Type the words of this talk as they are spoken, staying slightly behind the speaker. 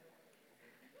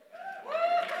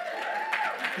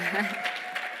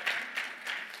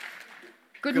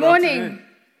Good morning.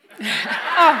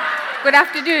 Good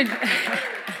afternoon.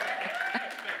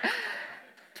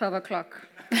 12 o'clock.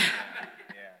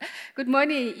 Good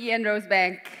morning, Ian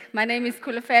Rosebank. My name is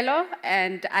Kulafelo,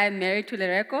 and I'm married to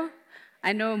Lereko.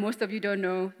 I know most of you don't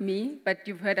know me, but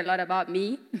you've heard a lot about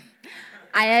me.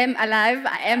 I am alive.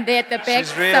 I am there at the back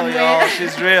She's real, somewhere. y'all.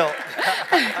 She's real.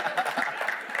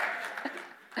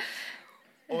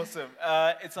 Awesome.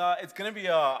 It's going to be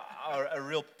a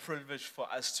real privilege for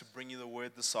us to bring you the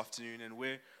word this afternoon, and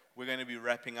we're going to be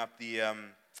wrapping up the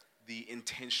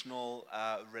intentional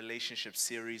relationship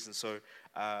series, and so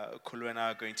Kulu and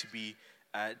I are going to be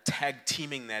tag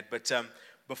teaming that. But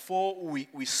before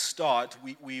we start,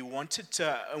 we wanted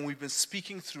to, and we've been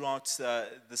speaking throughout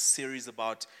this series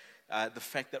about the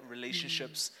fact that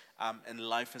relationships and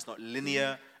life is not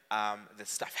linear, that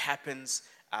stuff happens,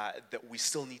 that we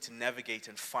still need to navigate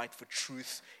and fight for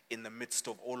truth in the midst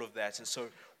of all of that. And so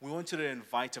we wanted to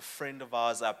invite a friend of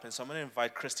ours up. And so I'm going to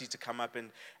invite Christy to come up, and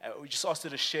we just asked her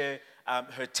to share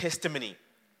her testimony.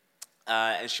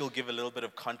 And she'll give a little bit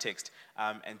of context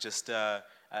and just tell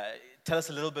us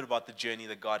a little bit about the journey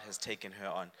that God has taken her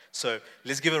on. So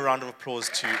let's give a round of applause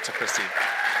to Christy.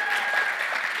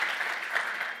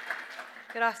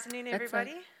 Good afternoon,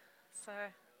 everybody. So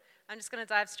I'm just going to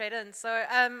dive straight in. So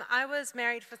I was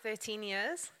married for 13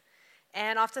 years,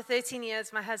 and after 13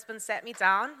 years, my husband sat me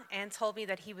down and told me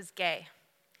that he was gay.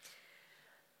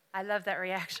 I love that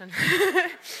reaction.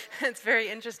 It's very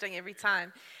interesting every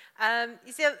time.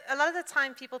 You see, a lot of the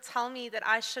time people tell me that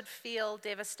I should feel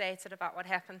devastated about what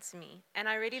happened to me, and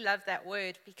I really love that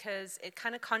word because it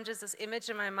kind of conjures this image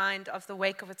in my mind of the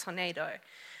wake of a tornado,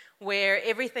 where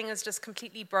everything is just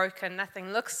completely broken.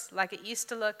 Nothing looks like it used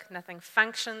to look. Nothing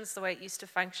functions the way it used to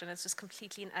function. It's just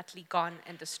completely and utterly gone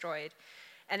and destroyed.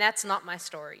 And that's not my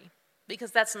story,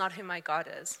 because that's not who my God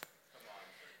is.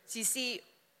 So you see,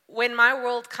 when my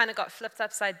world kind of got flipped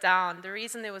upside down, the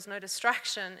reason there was no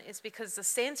destruction is because the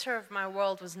center of my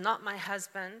world was not my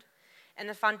husband, and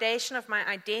the foundation of my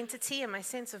identity and my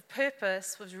sense of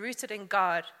purpose was rooted in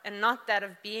God, and not that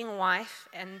of being a wife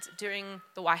and doing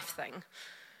the wife thing.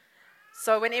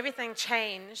 So when everything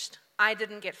changed, I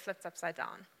didn't get flipped upside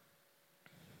down.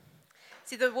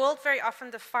 See, the world very often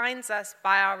defines us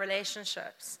by our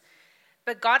relationships.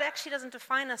 But God actually doesn't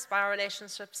define us by our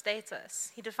relationship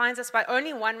status. He defines us by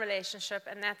only one relationship,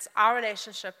 and that's our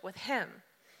relationship with Him.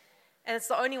 And it's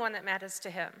the only one that matters to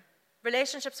Him.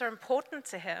 Relationships are important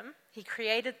to Him. He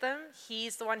created them.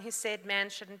 He's the one who said man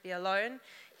shouldn't be alone.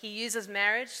 He uses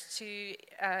marriage to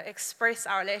express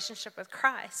our relationship with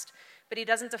Christ. But He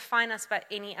doesn't define us by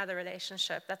any other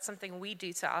relationship. That's something we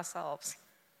do to ourselves.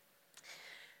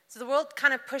 So the world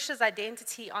kind of pushes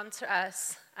identity onto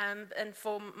us. And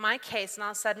for my case,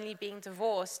 now suddenly being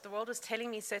divorced, the world was telling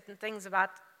me certain things about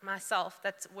myself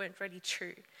that weren't really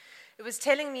true. It was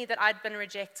telling me that I'd been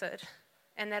rejected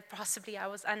and that possibly I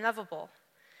was unlovable.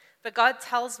 But God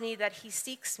tells me that He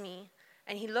seeks me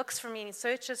and He looks for me and He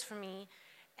searches for me,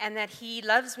 and that He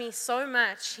loves me so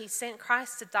much, He sent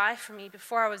Christ to die for me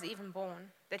before I was even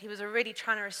born, that He was already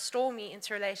trying to restore me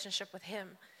into a relationship with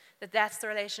Him, that that's the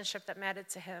relationship that mattered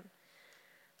to Him.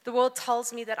 The world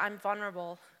tells me that I'm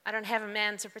vulnerable. I don't have a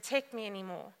man to protect me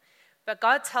anymore. But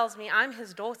God tells me I'm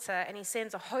His daughter, and He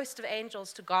sends a host of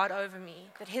angels to guard over me,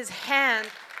 that His hand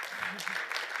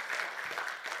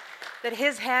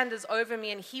is over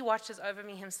me, and He watches over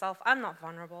me Himself. I'm not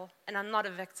vulnerable, and I'm not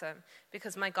a victim,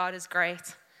 because my God is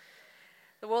great.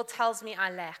 The world tells me I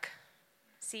lack.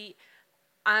 See,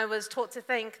 I was taught to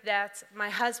think that my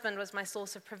husband was my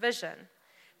source of provision,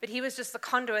 but he was just the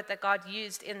conduit that God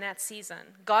used in that season.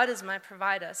 God is my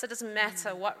provider, so it doesn't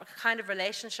matter what kind of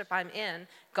relationship I'm in,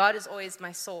 God is always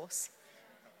my source.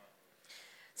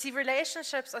 See,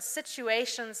 relationships are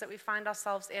situations that we find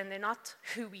ourselves in. They're not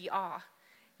who we are.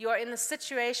 You are in the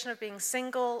situation of being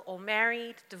single or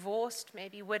married, divorced,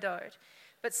 maybe widowed,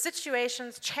 but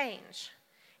situations change.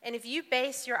 And if you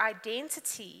base your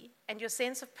identity and your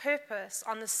sense of purpose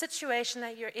on the situation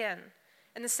that you're in,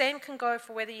 and the same can go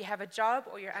for whether you have a job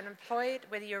or you're unemployed,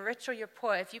 whether you're rich or you're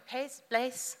poor, if you place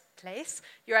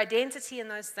your identity in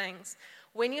those things,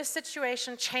 when your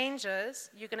situation changes,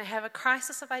 you're going to have a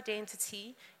crisis of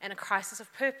identity and a crisis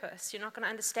of purpose. You're not going to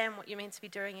understand what you're meant to be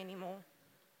doing anymore.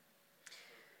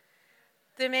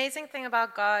 The amazing thing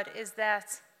about God is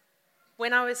that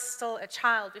when I was still a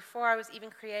child, before I was even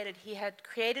created, He had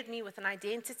created me with an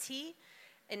identity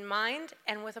in mind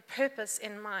and with a purpose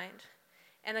in mind.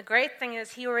 And the great thing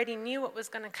is He already knew what was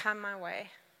going to come my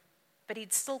way, but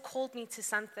He'd still called me to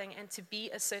something and to be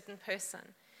a certain person.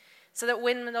 so that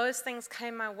when those things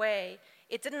came my way,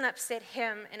 it didn't upset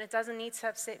him, and it doesn't need to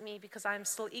upset me, because I'm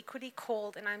still equally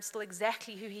called and I'm still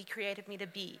exactly who he created me to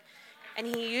be. And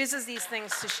he uses these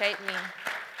things to shape me.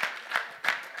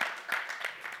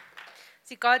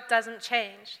 See, God doesn't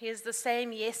change. He is the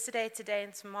same yesterday, today,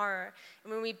 and tomorrow.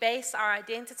 And when we base our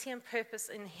identity and purpose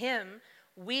in him,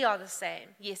 we are the same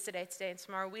yesterday, today, and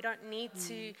tomorrow. We don't need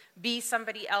to be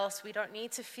somebody else. We don't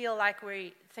need to feel like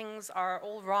things are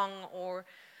all wrong or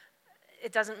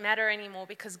it doesn't matter anymore,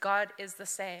 because God is the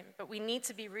same. But we need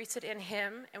to be rooted in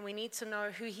him, and we need to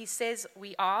know who he says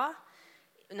we are,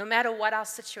 no matter what our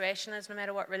situation is, no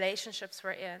matter what relationships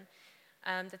we're in,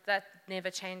 that never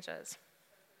changes.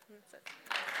 That's it.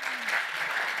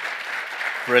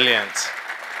 Brilliant.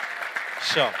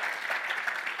 Sure.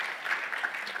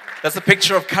 That's a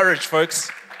picture of courage, folks.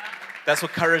 That's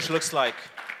what courage looks like.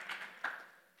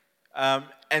 And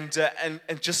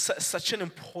just such an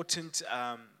important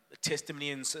testimony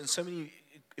and so many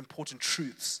important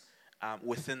truths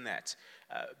within that,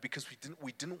 because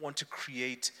we didn't want to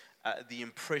create the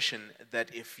impression that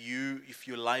if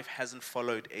your life hasn't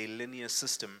followed a linear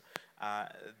system,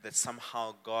 that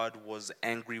somehow God was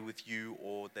angry with you,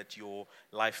 or that your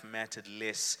life mattered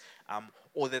less,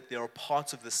 or that there are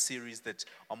parts of the series that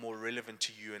are more relevant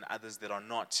to you and others that are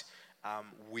not.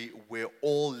 We're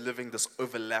all living this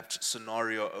overlapped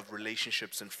scenario of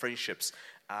relationships and friendships,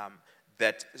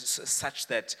 such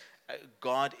that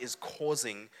God is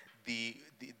causing the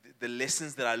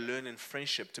lessons that I learn in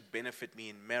friendship to benefit me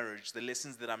in marriage, the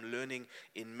lessons that I'm learning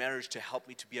in marriage to help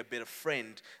me to be a better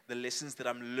friend, the lessons that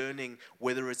I'm learning,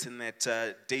 whether it's in that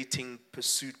dating,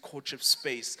 pursuit, courtship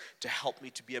space, to help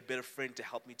me to be a better friend, to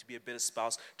help me to be a better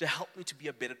spouse, to help me to be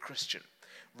a better Christian.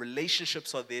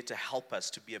 Relationships are there to help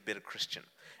us to be a better Christian.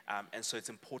 And so it's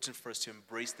important for us to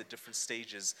embrace the different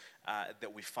stages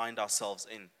that we find ourselves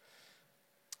in.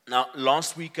 Now,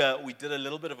 last week we did a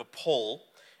little bit of a poll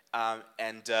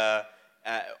and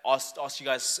asked you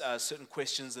guys certain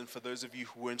questions. And for those of you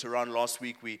who weren't around last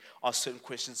week, we asked certain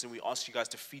questions and we asked you guys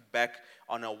to feedback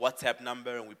on our WhatsApp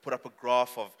number. And we put up a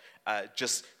graph of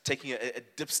just taking a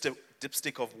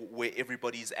dipstick of where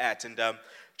everybody's at. And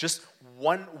just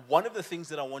one of the things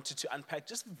that I wanted to unpack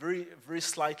just very, very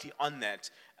slightly on that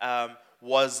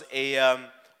was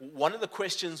one of the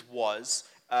questions was,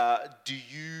 do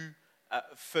you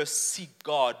first seek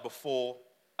God before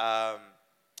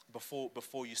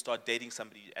you start dating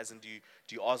somebody? As in, do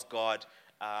you ask God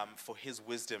for his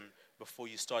wisdom before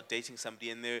you start dating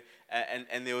somebody? And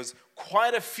there was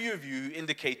quite a few of you who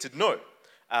indicated no.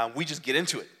 We just get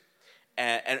into it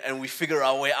and we figure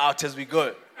our way out as we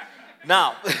go.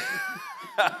 Now,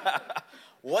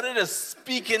 wanted to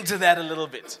speak into that a little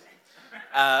bit.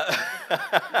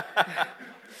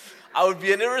 I would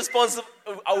be an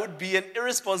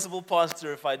irresponsible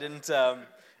pastor if I didn't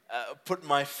put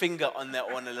my finger on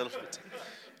that one a little bit,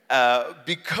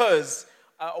 because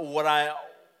what I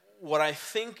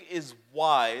think is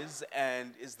wise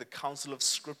and is the counsel of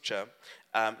Scripture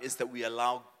is that we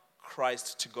allow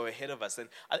Christ to go ahead of us. And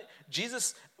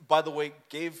Jesus, by the way,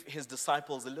 gave his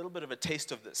disciples a little bit of a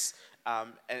taste of this.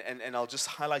 And I'll just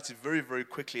highlight it very, very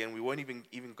quickly, and we won't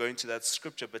even go into that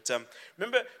scripture. But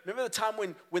remember the time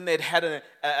when they'd had a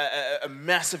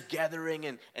massive gathering,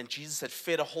 and Jesus had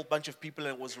fed a whole bunch of people,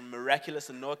 and it was miraculous,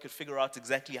 and Noah could figure out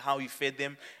exactly how he fed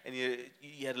them, and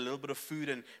he had a little bit of food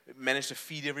and managed to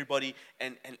feed everybody,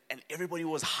 and everybody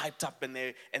was hyped up, and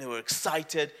they were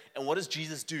excited. And what does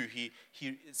Jesus do?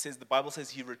 The Bible says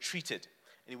he retreated,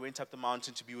 and he went up the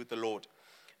mountain to be with the Lord.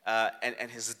 And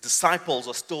his disciples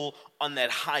are still on that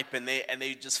hype, and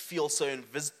they just feel so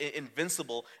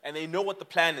invincible, and they know what the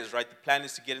plan is, right? The plan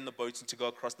is to get in the boats and to go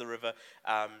across the river,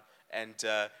 and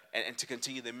to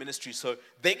continue their ministry. So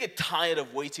they get tired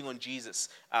of waiting on Jesus,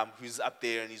 who's up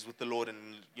there and he's with the Lord, and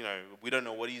we don't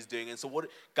know what he's doing. And so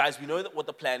guys, we know what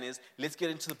the plan is. Let's get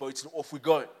into the boats and off we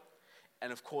go.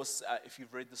 And of course, if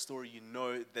you've read the story, you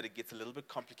know that it gets a little bit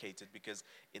complicated, because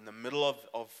in the middle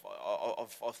of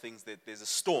things, there's a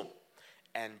storm,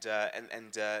 and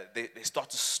they start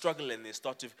to struggle, and they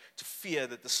start to fear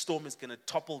that the storm is going to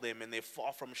topple them, and they're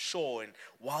far from shore. And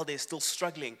while they're still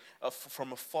struggling,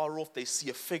 from afar off, they see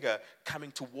a figure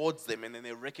coming towards them, and then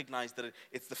they recognize that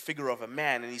it's the figure of a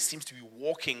man, and he seems to be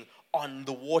walking on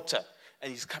the water,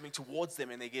 and he's coming towards them,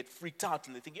 and they get freaked out,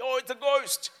 and they think, "Oh, it's a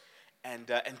ghost."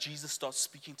 And Jesus starts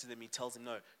speaking to them. He tells them,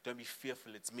 "No, don't be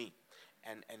fearful. It's me."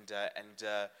 And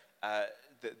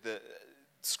the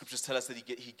scriptures tell us that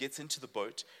he gets into the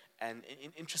boat. And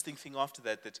an interesting thing after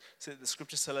that so the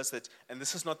scriptures tell us that, and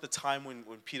this is not the time when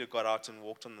Peter got out and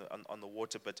walked on the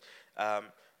water, but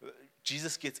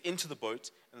Jesus gets into the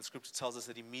boat, and the scripture tells us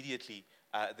that immediately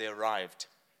they arrived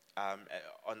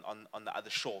on the other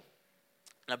shore.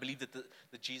 And I believe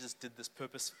that Jesus did this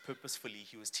purposefully.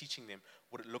 He was teaching them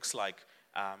what it looks like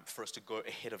for us to go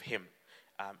ahead of him.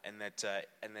 And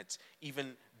that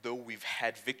even though we've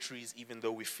had victories, even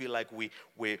though we feel like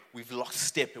we've lost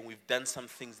step and we've done some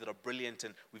things that are brilliant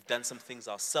and we've done some things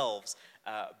ourselves,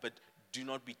 but do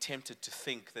not be tempted to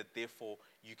think that therefore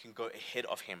you can go ahead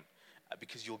of him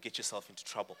because you'll get yourself into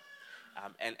trouble.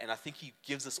 And I think he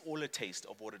gives us all a taste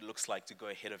of what it looks like to go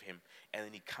ahead of him. And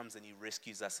then he comes and he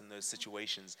rescues us in those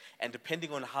situations. And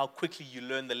depending on how quickly you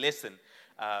learn the lesson,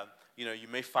 you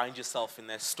may find yourself in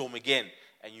that storm again.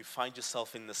 And you find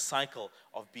yourself in the cycle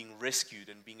of being rescued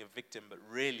and being a victim. But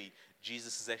really,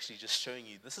 Jesus is actually just showing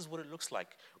you, this is what it looks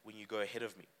like when you go ahead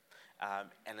of me.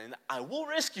 And then I will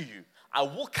rescue you. I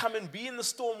will come and be in the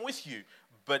storm with you.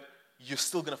 But you're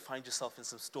still going to find yourself in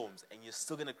some storms, and you're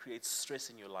still going to create stress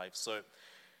in your life. So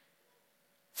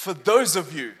for those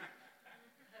of you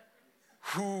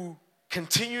who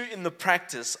continue in the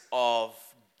practice of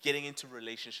getting into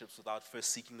relationships without first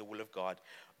seeking the will of God,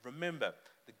 remember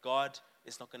that God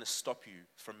is not going to stop you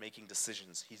from making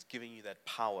decisions. He's giving you that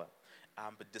power.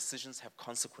 But decisions have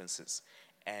consequences,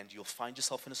 and you'll find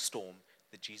yourself in a storm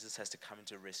that Jesus has to come in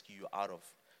to rescue you out of.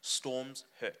 Storms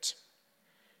hurt.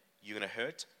 You're going to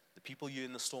hurt. The people you're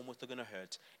in the storm with are going to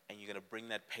hurt, and you're going to bring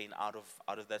that pain out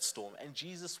of that storm. And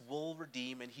Jesus will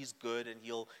redeem, and he's good, and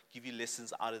he'll give you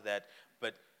lessons out of that.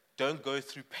 But don't go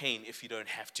through pain if you don't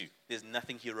have to. There's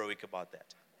nothing heroic about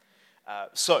that.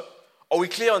 So, are we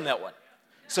clear on that one?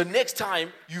 So next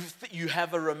time you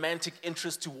have a romantic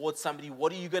interest towards somebody,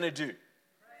 what are you going to do?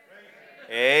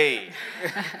 Hey.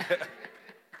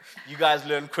 You guys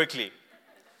learn quickly.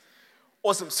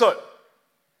 Awesome. So,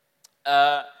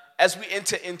 as we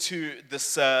enter into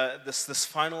this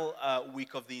final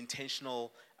week of the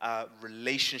Intentional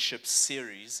Relationship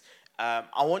series, I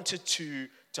wanted to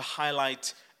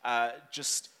highlight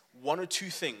just one or two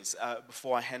things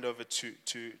before I hand over to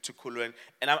Kulu.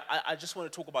 And I just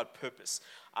want to talk about purpose.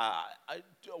 I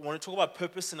want to talk about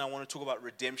purpose, and I want to talk about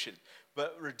redemption.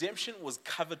 But redemption was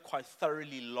covered quite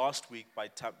thoroughly last week by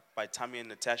Tammy and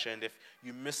Natasha. And if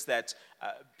you missed that,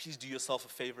 please do yourself a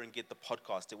favor and get the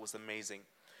podcast. It was amazing.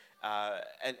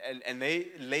 And they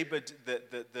labored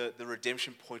the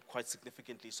redemption point quite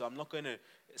significantly. So I'm not going to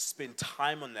spend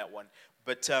time on that one.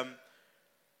 But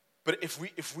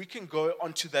if we can go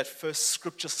onto that first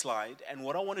scripture slide, and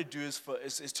what I want to do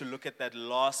is to look at that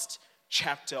last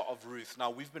chapter of Ruth. Now,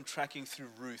 we've been tracking through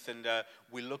Ruth, and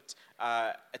we looked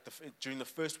during the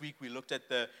first week, we looked at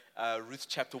the Ruth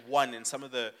chapter 1 and some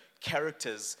of the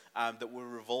characters that were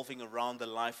revolving around the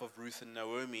life of Ruth and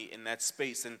Naomi in that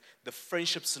space, and the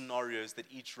friendship scenarios that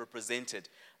each represented,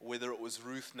 whether it was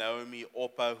Ruth, Naomi,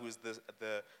 Orpah, who's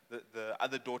the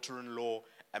other daughter-in-law,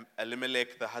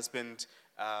 Elimelech, the husband,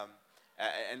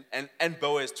 and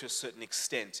Boaz to a certain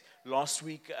extent. Last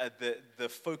week, the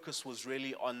focus was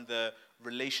really on the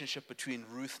relationship between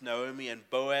Ruth, Naomi, and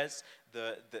Boaz,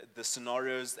 the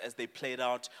scenarios as they played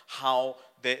out, how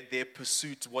their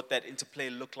pursuit, what that interplay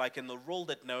looked like, and the role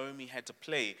that Naomi had to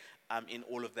play in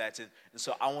all of that. And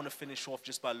so I want to finish off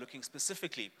just by looking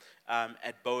specifically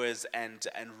at Boaz and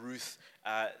Ruth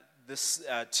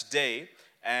today,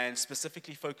 and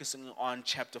specifically focusing on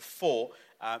chapter 4.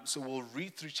 So we'll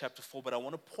read through chapter 4, but I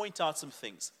want to point out some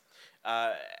things.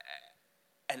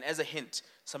 And as a hint,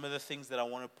 some of the things that I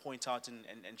want to point out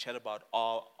and chat about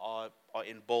are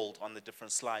in bold on the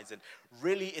different slides. And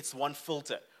really, it's one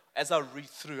filter. As I read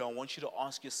through, I want you to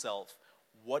ask yourself,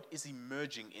 what is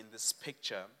emerging in this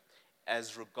picture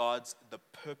as regards the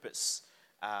purpose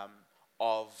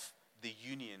of the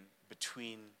union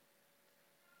between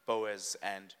Boaz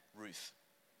and Ruth?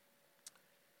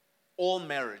 All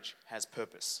marriage has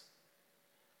purpose.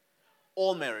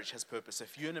 All marriage has purpose.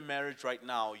 If you're in a marriage right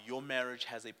now, your marriage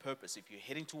has a purpose. If you're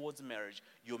heading towards a marriage,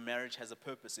 your marriage has a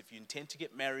purpose. If you intend to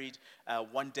get married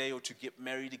one day or to get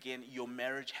married again, your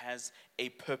marriage has a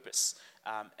purpose.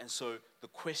 And so the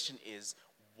question is,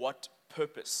 what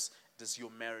purpose does your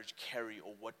marriage carry,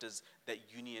 or what does that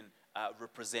union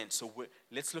represent? So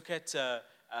let's look at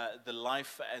the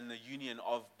life and the union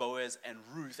of Boaz and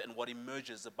Ruth and what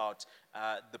emerges about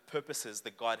the purposes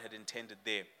that God had intended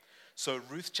there. So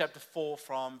Ruth chapter 4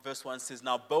 from verse 1 says,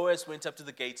 "Now Boaz went up to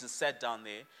the gates and sat down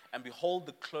there, and behold,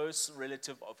 the close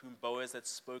relative of whom Boaz had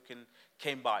spoken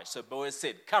came by." So Boaz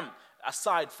said, "Come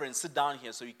aside, friend, sit down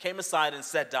here." So he came aside and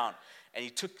sat down. And he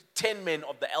took 10 men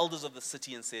of the elders of the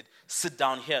city and said, "Sit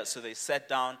down here." So they sat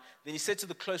down. Then he said to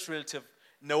the close relative,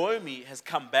 "Naomi has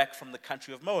come back from the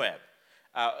country of Moab.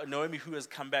 Naomi, who has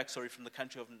come back, from the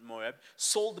country of Moab,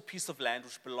 sold the piece of land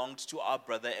which belonged to our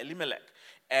brother Elimelech.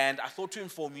 And I thought to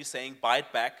inform you, saying, buy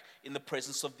it back in the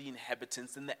presence of the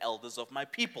inhabitants and the elders of my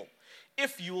people.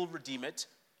 If you will redeem it,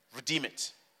 redeem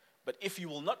it. But if you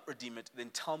will not redeem it,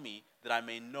 then tell me that I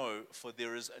may know, for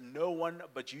there is no one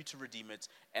but you to redeem it,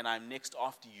 and I'm next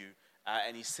after you.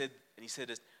 And he said,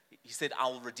 I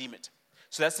will redeem it.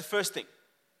 So that's the first thing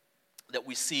that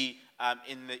we see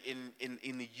in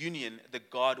the union that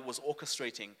God was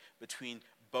orchestrating between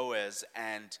Boaz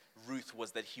and Ruth,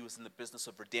 was that he was in the business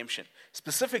of redemption.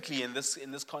 Specifically in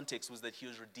this context was that he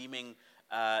was redeeming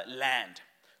land.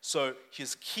 So he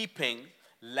was keeping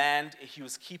land, he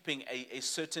was keeping a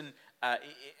certain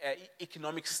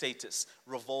economic status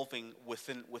revolving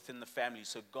within the family.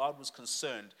 So God was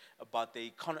concerned about their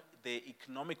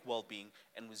economic well-being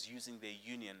and was using their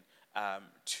union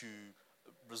to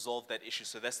resolve that issue.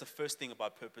 So that's the first thing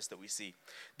about purpose that we see.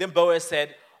 Then Boaz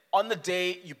said, on the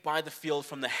day you buy the field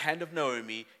from the hand of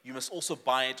Naomi, you must also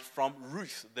buy it from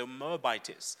Ruth, the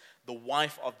Moabitess, the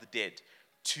wife of the dead,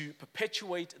 to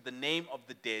perpetuate the name of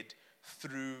the dead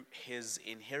through his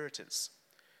inheritance.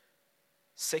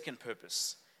 Second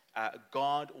purpose,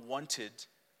 God wanted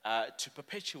to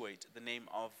perpetuate the name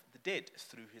of the dead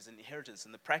through his inheritance.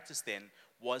 And the practice then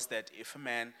was that if a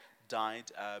man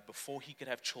died before he could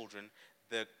have children,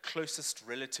 the closest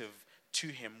relative to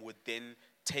him would then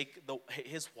take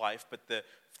his wife, but the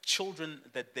children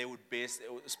that they would bear,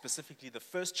 specifically the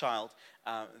first child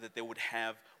that they would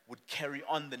have, would carry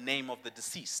on the name of the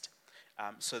deceased,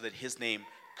 so that his name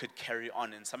could carry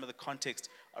on. And some of the context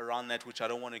around that, which I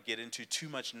don't want to get into too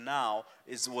much now,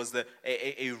 was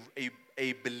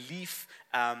a belief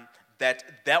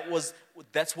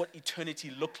that's what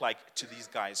eternity looked like to these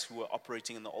guys who were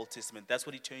operating in the Old Testament. That's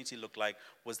what eternity looked like,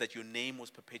 was that your name was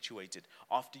perpetuated.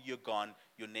 After you're gone,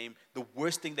 your name, the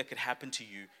worst thing that could happen to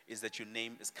you is that your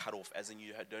name is cut off, as in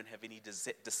you don't have any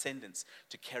descendants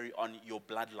to carry on your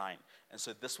bloodline. And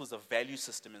so this was a value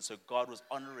system, and so God was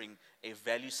honoring a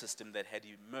value system that had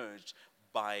emerged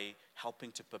by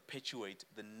helping to perpetuate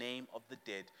the name of the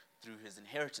dead through his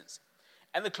inheritance.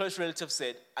 And the close relative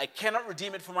said, I cannot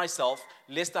redeem it for myself,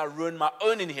 lest I ruin my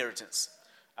own inheritance.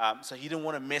 So he didn't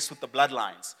want to mess with the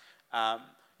bloodlines.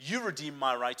 You redeem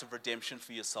my right of redemption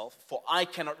for yourself, for I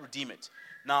cannot redeem it.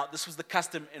 Now, this was the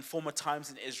custom in former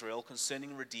times in Israel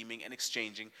concerning redeeming and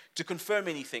exchanging. To confirm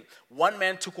anything, one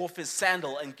man took off his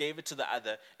sandal and gave it to the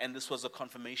other, and this was a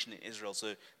confirmation in Israel.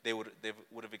 So they would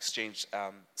have exchanged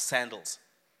sandals.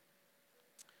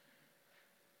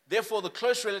 Therefore, the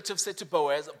close relative said to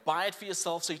Boaz, buy it for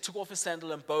yourself. So he took off his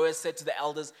sandal, and Boaz said to the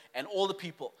elders and all the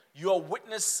people, you are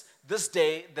witness this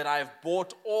day that I have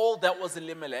bought all that was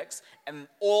Elimelech's and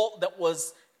all that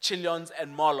was Chilion's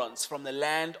and Mahlon's from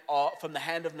the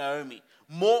hand of Naomi.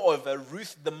 Moreover,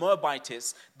 Ruth the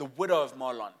Moabitess, the widow of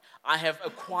Mahlon, I have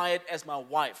acquired as my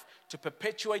wife to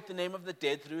perpetuate the name of the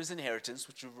dead through his inheritance,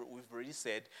 which we've already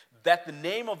said, that the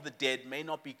name of the dead may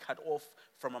not be cut off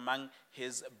from among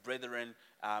his brethren,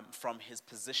 from his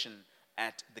position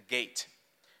at the gate.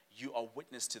 You are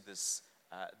witness to this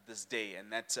day,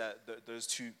 and that those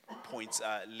 2 points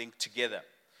are linked together.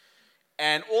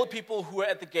 And all the people who were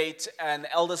at the gate and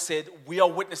the elders said, we are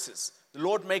witnesses. The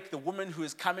Lord make the woman who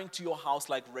is coming to your house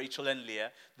like Rachel and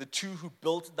Leah, the 2 who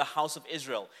built the house of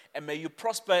Israel. And may you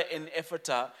prosper in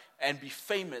Ephratah and be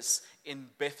famous in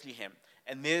Bethlehem.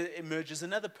 And there emerges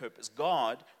another purpose.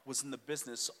 God was in the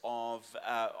business of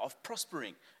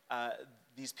prospering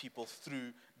these people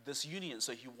through this union.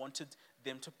 So he wanted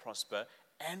them to prosper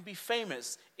and be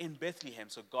famous in Bethlehem.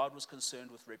 So God was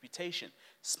concerned with reputation.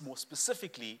 More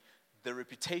specifically, the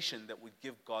reputation that would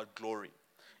give God glory.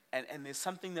 And there's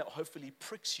something that hopefully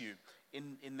pricks you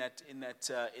in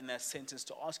that sentence,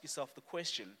 to ask yourself the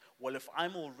question, well, if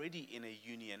I'm already in a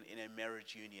union, in a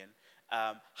marriage union,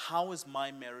 how is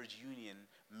my marriage union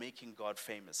making God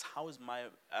famous? How is my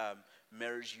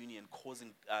marriage union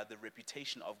causing the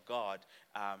reputation of God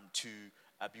to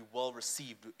be well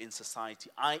received in society?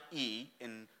 I.e.,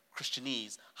 in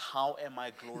Christianese, how am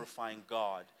I glorifying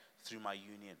God through my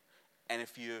union? And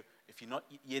if you're not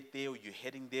yet there, or you're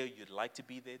heading there, you'd like to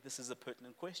be there, this is a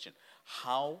pertinent question.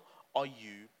 How are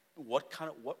you?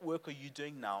 What work are you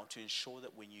doing now to ensure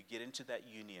that when you get into that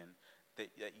union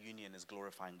union is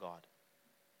glorifying God?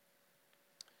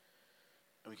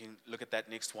 And we can look at that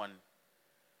next one.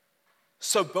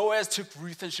 So Boaz took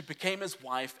Ruth, and she became his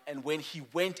wife, and when he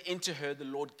went into her, the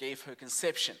Lord gave her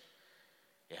conception.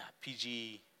 Yeah,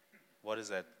 PG, what is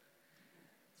that?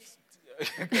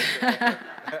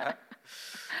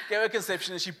 Gave her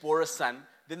conception, and she bore a son.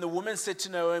 Then the women said to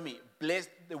Naomi, blessed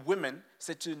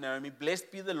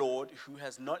be the Lord who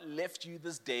has not left you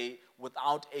this day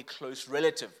without a close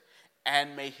relative.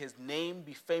 And may his name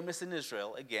be famous in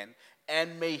Israel again.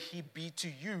 And may he be to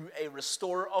you a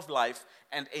restorer of life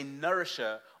and a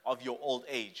nourisher of your old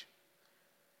age.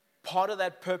 Part of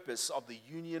that purpose of the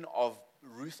union of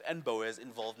Ruth and Boaz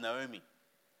involved Naomi.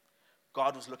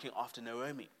 God was looking after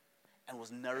Naomi and was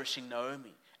nourishing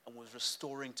Naomi and was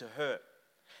restoring to her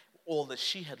all that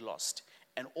she had lost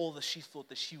and all that she thought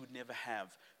that she would never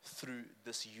have through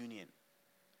this union.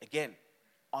 Again,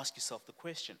 ask yourself the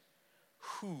question,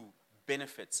 who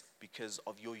benefits because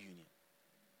of your union?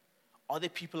 Are there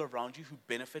people around you who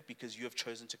benefit because you have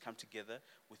chosen to come together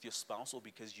with your spouse, or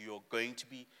because you're going to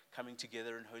be coming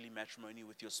together in holy matrimony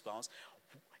with your spouse?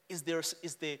 Is there a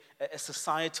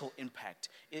societal impact?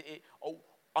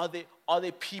 Are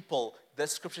there people that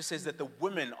Scripture says that the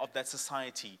women of that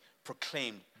society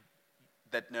proclaimed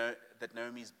that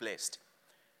Naomi is blessed?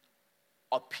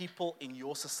 Are people in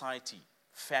your society,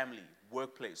 family,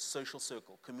 workplace, social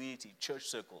circle, community, church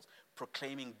circles,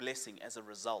 proclaiming blessing as a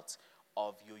result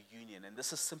of your union? And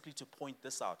this is simply to point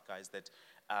this out, guys, that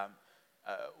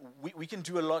we can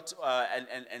do a lot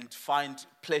and find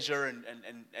pleasure and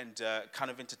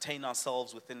kind of entertain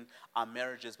ourselves within our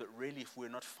marriages, but really if we're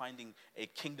not finding a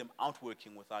kingdom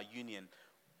outworking with our union,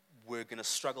 we're going to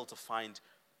struggle to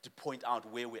point out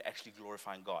where we're actually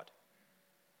glorifying God.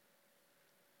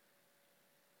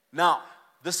 Now,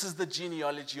 this is the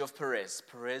genealogy of Perez.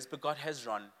 Perez begot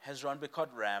Hezron. Hezron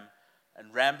begot Ram.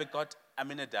 And Ram begot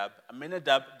Aminadab.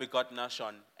 Aminadab begot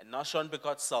Nahshon. And Nahshon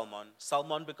begot Salmon.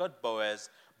 Salmon begot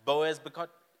Boaz. Boaz begot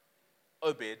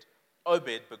Obed.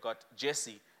 Obed begot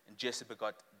Jesse. And Jesse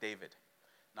begot David.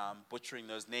 Now, I'm butchering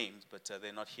those names, but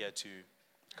they're not here to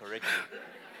correct me.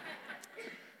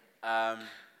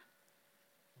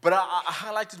 But I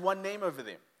highlighted one name over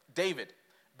there, David.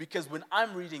 Because when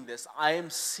I'm reading this, I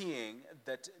am seeing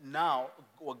that now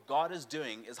what God is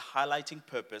doing is highlighting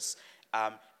purpose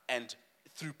and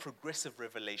through progressive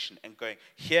revelation and going,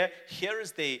 here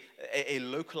is a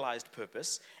localized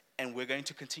purpose, and we're going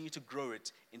to continue to grow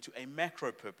it into a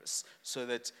macro purpose, so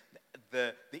that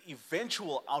the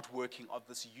eventual outworking of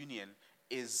this union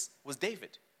was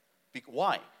David.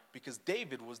 Why? Because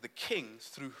David was the king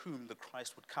through whom the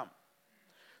Christ would come.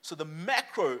 So the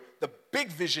macro, the big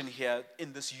vision here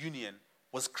in this union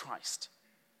was Christ.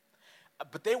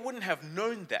 But they wouldn't have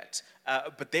known that,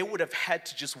 but they would have had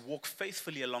to just walk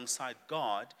faithfully alongside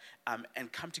God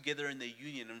and come together in their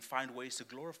union and find ways to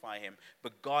glorify Him.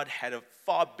 But God had a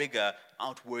far bigger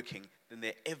outworking than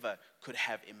they ever could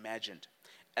have imagined.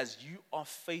 As you are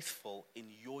faithful in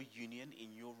your union,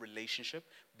 in your relationship,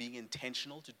 being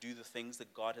intentional to do the things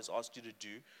that God has asked you to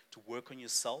do, to work on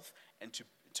yourself and to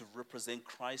represent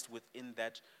Christ within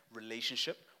that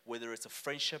relationship, whether it's a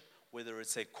friendship, whether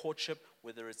it's a courtship,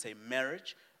 whether it's a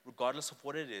marriage, regardless of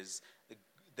what it is,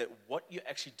 that what you're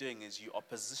actually doing is you are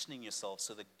positioning yourself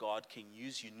so that God can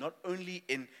use you not only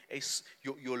in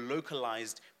your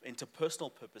localized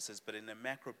interpersonal purposes, but in a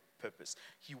macro purpose.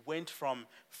 He went from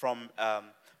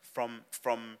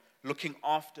looking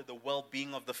after the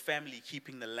well-being of the family,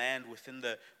 keeping the land within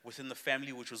the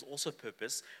family, which was also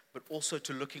purpose, but also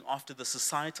to looking after the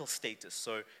societal status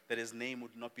so that his name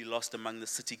would not be lost among the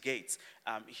city gates.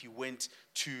 He went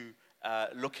to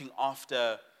looking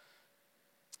after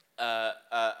other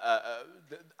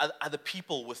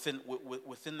people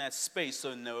within that space,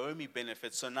 so Naomi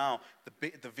benefits. So now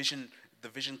the vision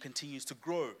continues to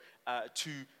grow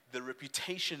to the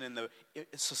reputation and the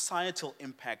societal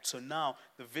impact. So now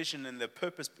the vision and the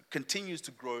purpose continues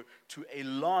to grow to a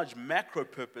large macro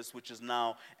purpose, which is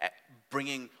now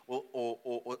bringing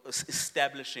or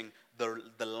establishing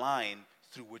the line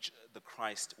through which the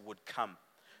Christ would come.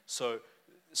 So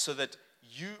that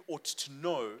you ought to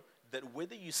know that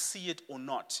whether you see it or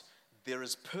not, there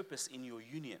is purpose in your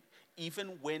union.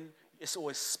 Even when,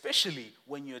 or especially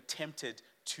when you're tempted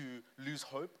to lose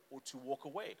hope or to walk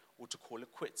away or to call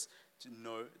it quits, to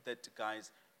know that,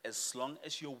 guys, as long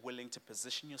as you're willing to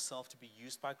position yourself to be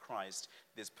used by Christ,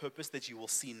 there's purpose that you will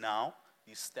see now,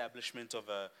 the establishment of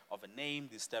a name,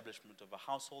 the establishment of a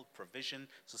household, provision,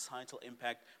 societal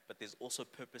impact, but there's also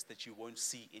purpose that you won't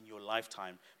see in your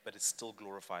lifetime, but it still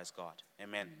glorifies God.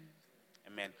 Amen.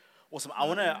 Amen. Awesome. I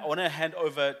want to hand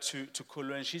over to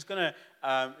Kulu, and she's going to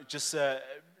just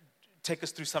take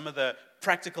us through some of the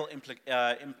practical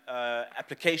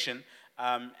application,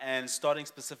 and starting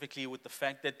specifically with the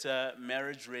fact that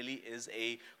marriage really is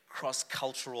a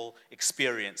cross-cultural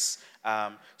experience.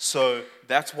 So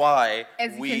that's why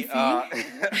we are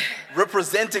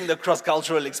representing the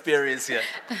cross-cultural experience here.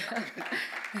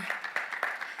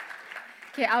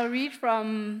 Okay, I'll read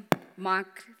from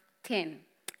Mark 10,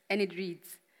 and it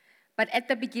reads, "But at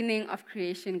the beginning of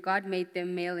creation, God made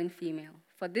them male and female.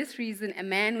 For this reason, a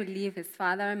man would leave his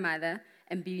father and mother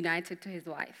and be united to his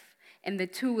wife, and the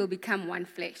two will become one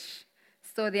flesh.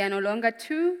 So they are no longer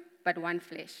two, but one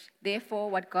flesh. Therefore,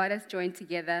 what God has joined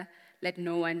together, let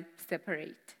no one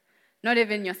separate, not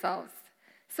even yourselves."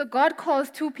 So God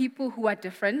calls two people who are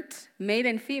different, male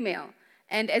and female.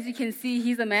 And as you can see,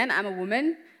 he's a man, I'm a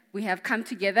woman. We have come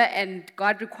together, and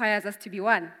God requires us to be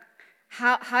one.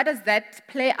 How does that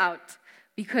play out?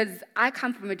 Because I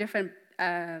come from a different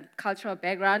cultural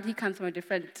background. He comes from a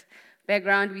different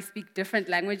background. We speak different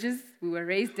languages. We were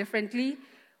raised differently.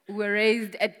 We were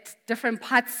raised at different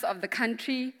parts of the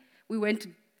country. We went to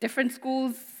different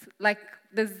schools. Like,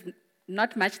 there's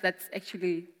not much that's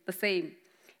actually the same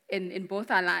in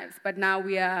both our lives. But now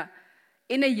we are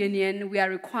in a union. We are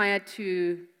required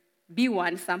to be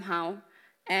one somehow.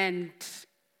 And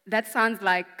that sounds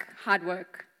like hard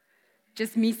work.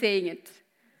 Just me saying it.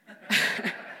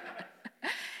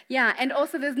 Yeah, and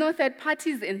also there's no third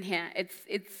parties in here.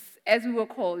 It's as we were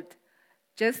called.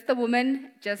 Just the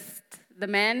woman, just the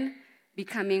man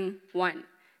becoming one.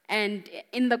 And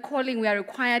in the calling, we are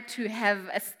required to have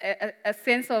a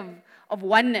sense of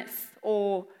oneness,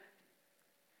 or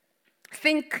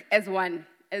think as one,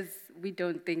 as we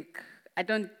don't think. I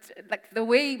don't, like the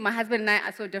way my husband and I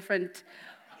are so different.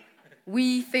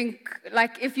 We think,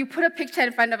 like, if you put a picture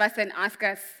in front of us and ask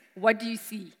us, what do you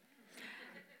see?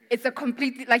 It's a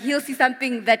completely, like, he'll see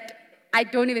something that I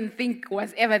don't even think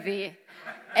was ever there.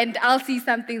 And I'll see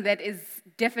something that is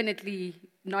definitely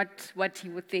not what he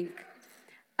would think.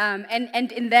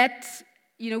 And in that,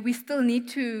 we still need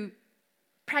to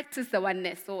practice the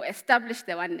oneness or establish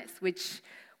the oneness, which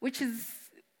is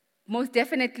most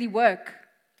definitely work.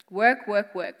 Work.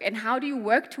 And how do you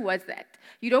work towards that?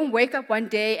 You don't wake up one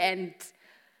day and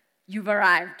you've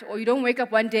arrived, or you don't wake up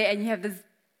one day and you have this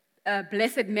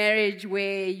blessed marriage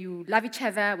where you love each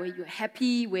other, where you're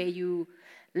happy, where you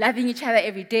loving each other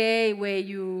every day, where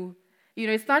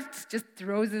it's not just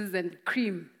roses and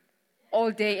cream all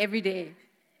day, every day.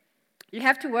 You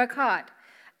have to work hard.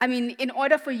 I mean, in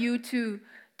order for you to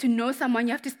know someone,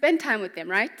 you have to spend time with them,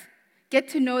 right? Get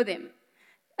to know them.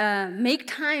 Make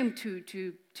time to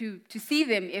see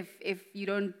them. If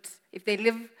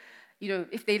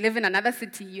they live in another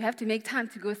city, you have to make time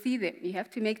to go see them. You have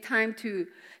to make time to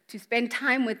spend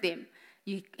time with them.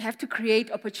 You have to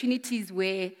create opportunities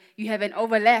where you have an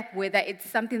overlap, whether it's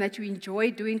something that you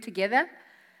enjoy doing together,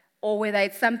 or whether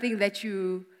it's something that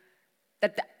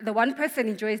the one person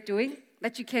enjoys doing,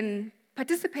 that you can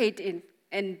participate in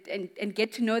and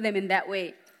get to know them in that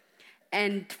way.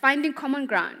 And finding common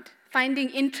ground, finding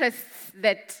interests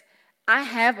that I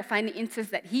have, or finding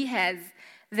interests that he has,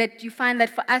 that you find that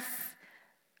for us,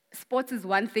 sports is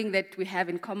one thing that we have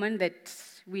in common that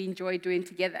we enjoy doing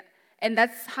together. And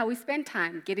that's how we spend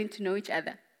time, getting to know each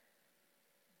other.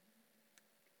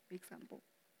 Example.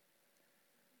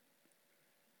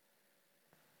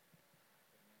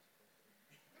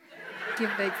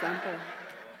 Give the example.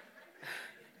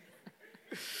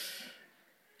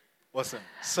 Awesome.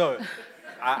 So,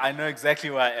 I know exactly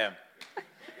where I am.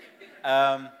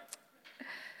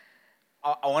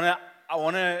 I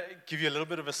want to give you a little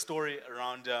bit of a story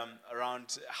around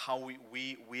how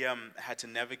we had to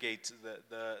navigate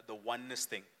the oneness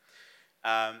thing.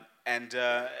 And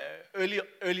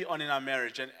early on in our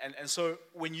marriage, and so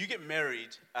when you get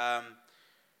married,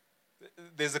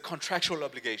 there's a contractual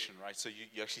obligation, right? So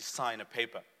you actually sign a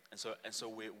paper. And so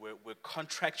we're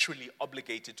contractually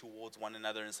obligated towards one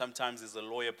another, and sometimes there's a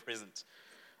lawyer present.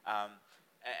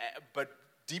 But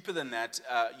deeper than that,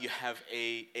 you have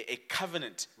a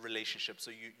covenant relationship.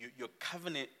 So you're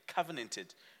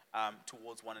covenanted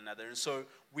towards one another. And so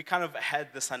we kind of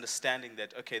had this understanding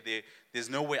that, okay, there's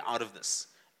no way out of this.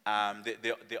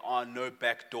 There are no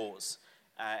back doors.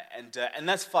 And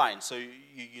that's fine. So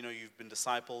you've been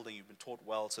discipled and you've been taught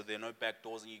well, so there are no back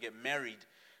doors, and you get married.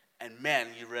 And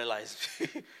man, you realize,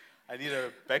 I need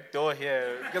a back door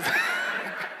here.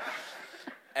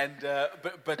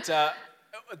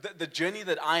 The journey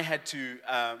that I had to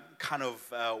kind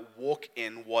of walk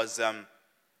in was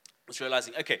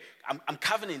realizing, okay, I'm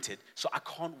covenanted, so I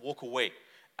can't walk away.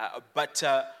 Or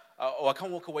I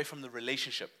can't walk away from the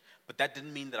relationship. But that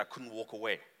didn't mean that I couldn't walk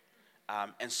away.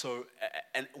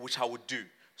 Which I would do.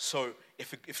 So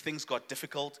if things got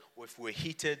difficult, or if we were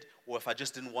heated, or if I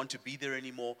just didn't want to be there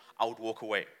anymore, I would walk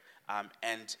away.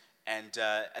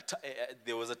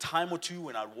 There was a time or two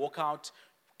when I'd walk out,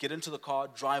 get into the car,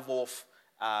 drive off.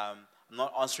 I'm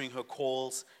not answering her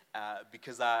calls,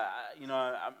 because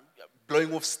I'm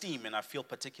blowing off steam, and I feel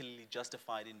particularly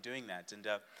justified in doing that. And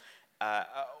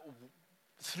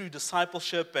through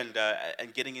discipleship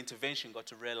and getting intervention, got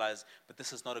to realize, but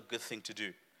this is not a good thing to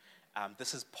do.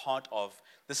 This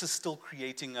is still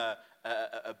creating a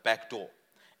back door.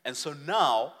 And so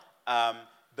now,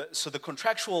 the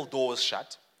contractual door was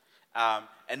shut,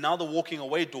 and now the walking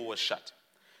away door was shut.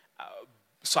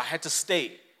 So I had to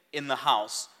stay in the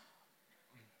house,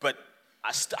 but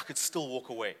I could still walk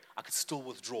away. I could still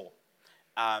withdraw.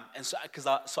 And so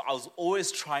I was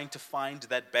always trying to find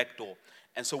that back door.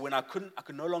 And so when I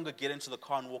could no longer get into the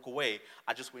car and walk away,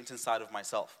 I just went inside of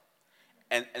myself.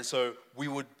 And so we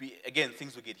would be, again,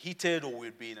 things would get heated, or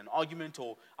we'd be in an argument,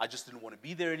 or I just didn't want to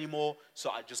be there anymore, so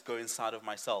I just go inside of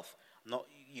myself. No,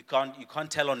 you can't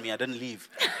tell on me, I didn't leave.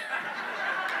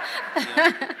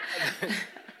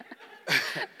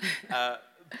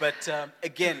 But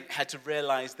again, had to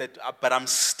realize that, but I'm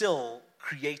still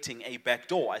creating a back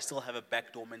door. I still have a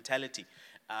back door mentality.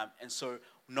 And so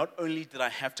not only did I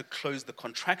have to close the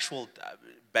contractual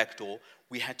back door,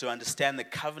 we had to understand the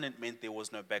covenant meant there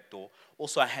was no back door.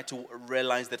 Also, I had to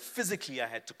realize that physically I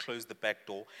had to close the back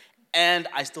door, and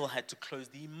I still had to close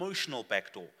the emotional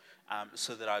back door,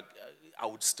 so that I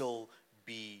would still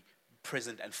be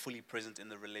present and fully present in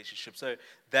the relationship. So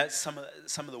that's some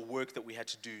of the work that we had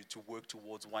to do to work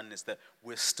towards oneness, that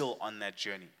we're still on that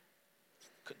journey.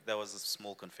 That was a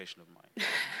small confession of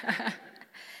mine.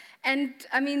 And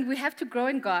I mean, we have to grow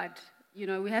in God.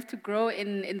 We have to grow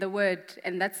in the Word,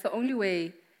 and that's the only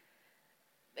way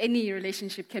any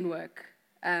relationship can work.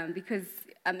 Because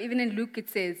even in Luke it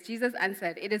says, Jesus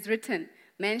answered, "It is written,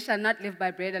 man shall not live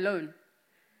by bread alone."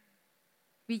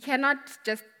 We cannot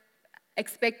just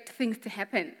expect things to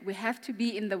happen. We have to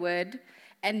be in the Word,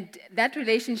 and that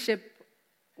relationship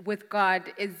with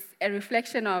God is a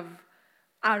reflection of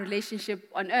our relationship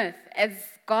on earth.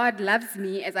 As God loves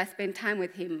me, as I spend time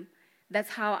with Him, that's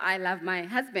how I love my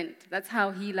husband. That's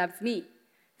how he loves me.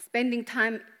 Spending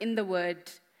time in the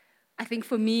Word, I think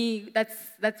for me,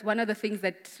 that's one of the things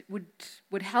that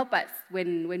would help us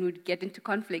when we get into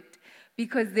conflict,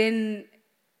 because then,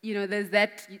 there's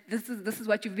that. This is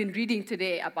what you've been reading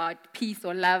today about peace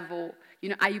or love, or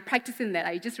are you practicing that?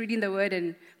 Are you just reading the Word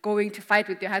and going to fight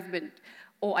with your husband,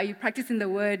 or are you practicing the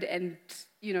Word and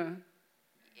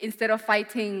instead of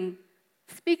fighting,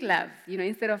 speak love?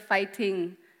 Instead of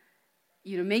fighting,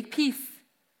 make peace.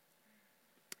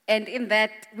 And in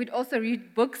that, we'd also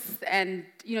read books and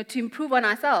to improve on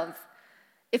ourselves.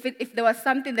 If there was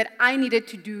something that I needed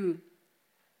to do,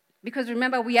 because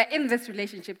remember, we are in this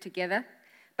relationship together,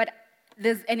 but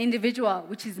there's an individual,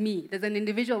 which is me. There's an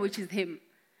individual, which is him.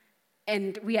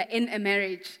 And we are in a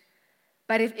marriage.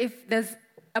 But if there's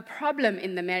a problem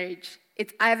in the marriage,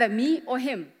 it's either me or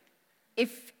him.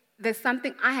 If there's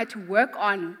something I had to work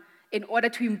on in order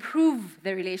to improve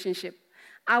the relationship,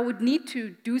 I would need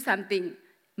to do something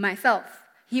myself.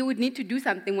 He would need to do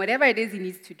something, whatever it is he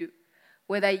needs to do.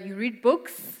 Whether you read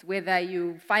books, whether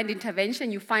you find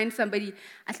intervention, you find somebody.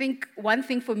 I think one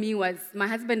thing for me was my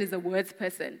husband is a words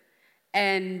person.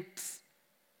 And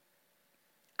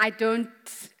I didn't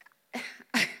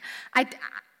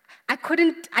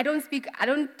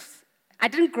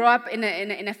grow up in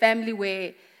a family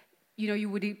where you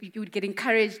would get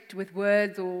encouraged with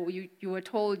words, or you were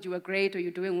told you were great or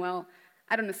you're doing well.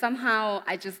 I don't know, somehow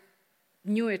I just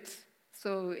knew it.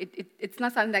 So it's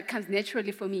not something that comes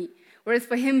naturally for me. Whereas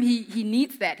for him, he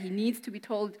needs that. He needs to be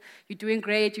told, you're doing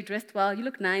great, you dressed well, you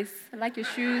look nice, I like your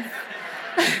shoes.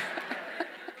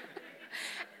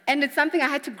 And it's something I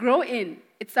had to grow in.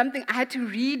 It's something I had to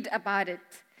read about it.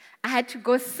 I had to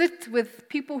go sit with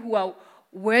people who are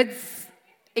words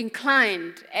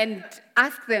inclined and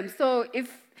ask them, so if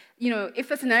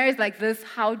a scenario is like this,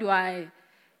 how do I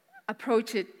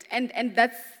approach it? And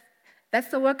that's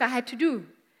the work I had to do.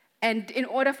 And in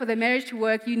order for the marriage to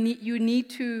work, you need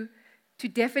to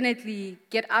definitely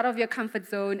get out of your comfort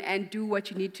zone and do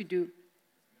what you need to do.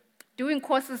 Doing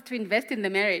courses to invest in the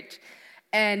marriage.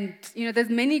 And there's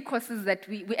many courses that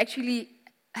we actually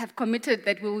have committed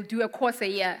that we will do a course a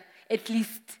year, at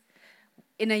least.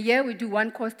 In a year, we do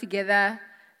one course together,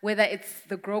 whether it's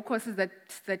the grow courses that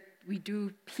we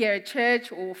do here at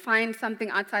church, or find something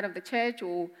outside of the church,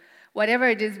 or whatever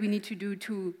it is we need to do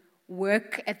to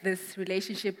work at this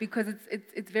relationship, because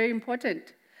it's very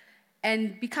important.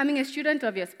 And becoming a student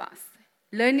of your spouse,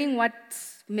 learning what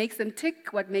makes them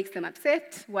tick, what makes them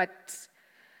upset, what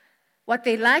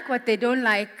they like, what they don't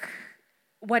like,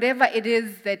 whatever it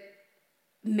is that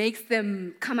makes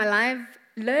them come alive,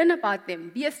 learn about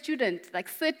them. Be a student,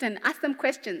 sit and ask them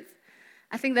questions.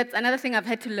 I think that's another thing I've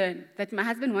had to learn, that my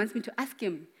husband wants me to ask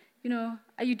him,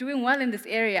 are you doing well in this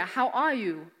area? How are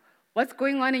you? What's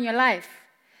going on in your life?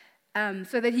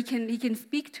 So that he can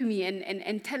speak to me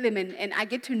and tell him, and I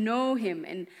get to know him,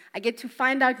 and I get to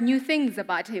find out new things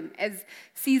about him as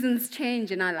seasons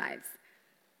change in our lives.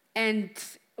 And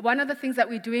one of the things that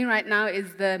we're doing right now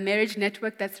is the marriage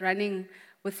network that's running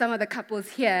with some of the couples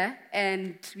here,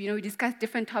 and we discuss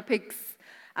different topics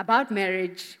about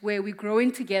marriage, where we're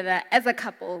growing together as a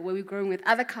couple, where we're growing with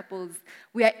other couples.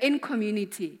 We are in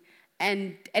community,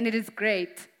 and it is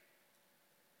great.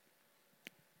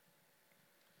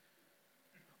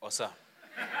 Awesome.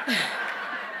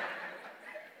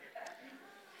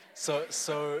 So,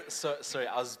 sorry,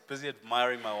 I was busy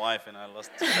admiring my wife and I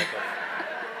lost track of.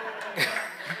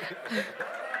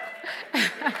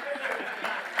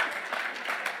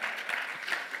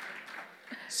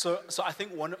 So I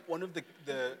think one of the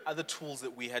other tools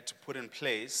that we had to put in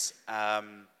place,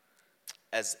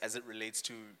 as it relates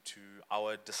to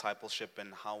our discipleship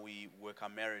and how we work our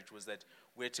marriage, was that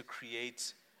we had to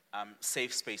create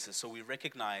safe spaces. So we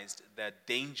recognized the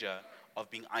danger of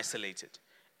being isolated.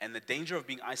 And the danger of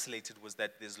being isolated was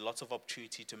that there's lots of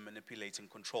opportunity to manipulate and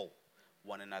control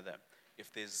one another.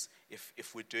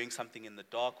 If we're doing something in the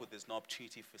dark, or there's no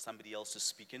opportunity for somebody else to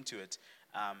speak into it,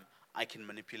 I can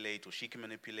manipulate, or she can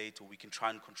manipulate, or we can try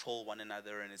and control one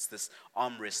another, and it's this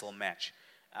arm wrestle match.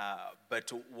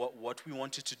 But what we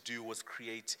wanted to do was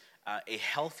create a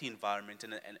healthy environment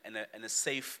and a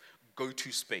safe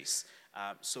go-to space.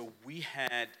 So we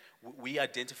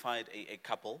identified a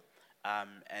couple,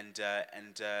 and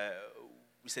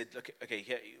we said, okay,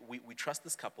 here we trust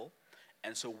this couple,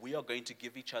 and so we are going to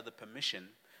give each other permission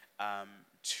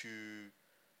to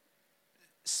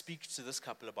speak to this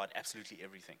couple about absolutely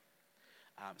everything.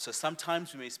 So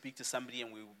sometimes we may speak to somebody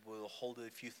and we will hold a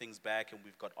few things back, and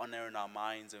we've got honor in our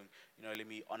minds, and let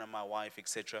me honor my wife,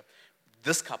 etc.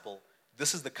 This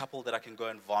is the couple that I can go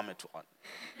and vomit on.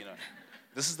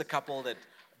 This is the couple that,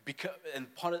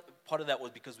 and part of that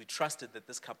was because we trusted that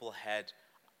this couple had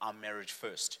our marriage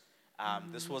first.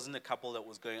 This wasn't a couple that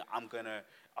was going, I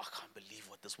can't believe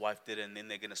what this wife did, and then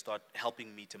they're going to start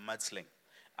helping me to mudsling.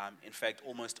 In fact,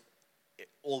 almost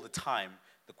all the time,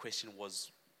 the question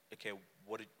was, okay,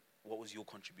 what was your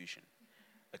contribution?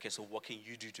 Okay, so what can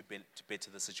you do to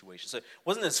better the situation? So it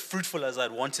wasn't as fruitful as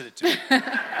I'd wanted it to be.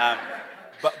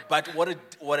 But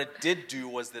what it did do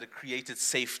was that it created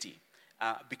safety,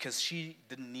 because she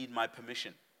didn't need my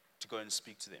permission to go and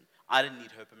speak to them. I didn't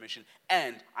need her permission,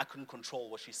 and I couldn't control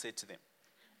what she said to them.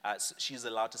 So she's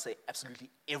allowed to say absolutely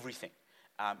everything.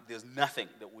 There's nothing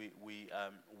that we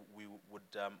would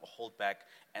hold back,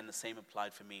 and the same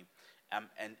applied for me. And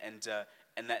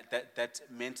that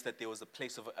meant that there was a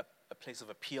place of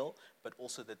appeal, but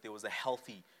also that there was a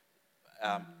healthy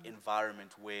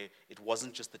environment where it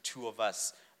wasn't just the two of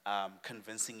us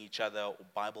convincing each other or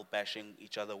Bible bashing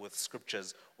each other with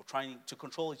scriptures, or trying to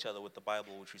control each other with the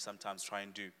Bible, which we sometimes try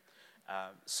and do.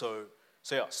 So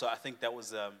I think that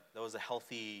was a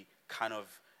healthy kind of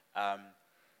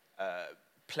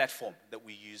platform that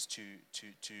we use to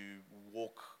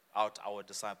walk out our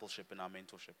discipleship and our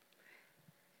mentorship.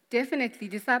 Definitely,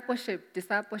 discipleship.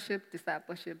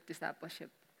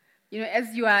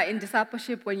 As you are in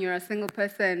discipleship when you're a single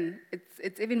person,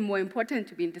 it's even more important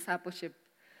to be in discipleship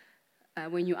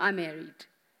when you are married.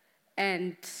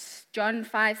 And John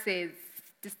 5 says,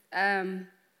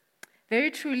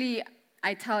 very truly,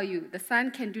 I tell you, the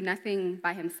Son can do nothing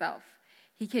by himself.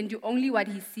 He can do only what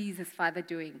he sees his Father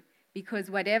doing,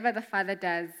 because whatever the Father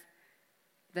does,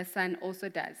 the Son also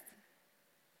does.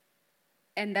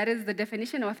 And that is the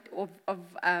definition of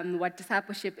what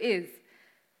discipleship is.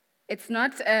 It's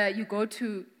not you go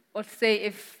to, or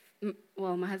say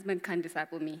my husband can't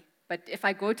disciple me, but if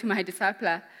I go to my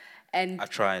discipler and... I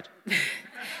tried.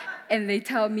 And they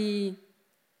tell me,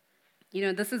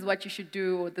 this is what you should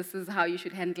do, or this is how you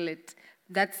should handle it,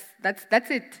 that's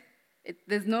it.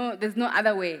 There's no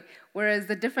other way. Whereas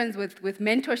the difference with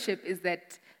mentorship is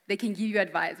that they can give you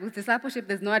advice. With discipleship,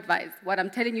 there's no advice. What I'm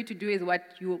telling you to do is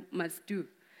what you must do.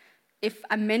 If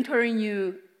I'm mentoring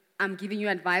you, I'm giving you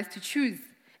advice to choose.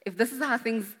 If this is how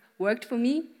things worked for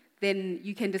me, then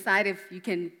you can decide if you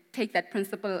can take that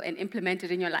principle and implement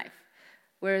it in your life.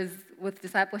 Whereas with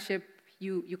discipleship,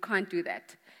 you can't do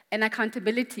that. And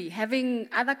accountability, having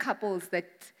other couples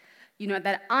that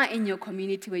are in your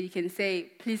community where you can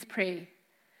say, please pray.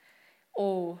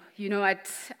 Or, what,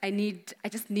 I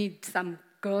just need some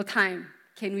girl time.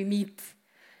 Can we meet?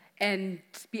 And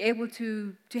be able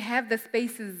to have the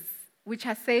spaces which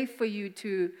are safe for you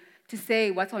to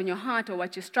say what's on your heart or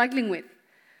what you're struggling with,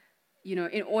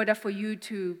 in order for you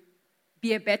to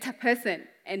be a better person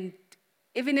and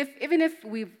even if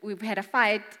we've had a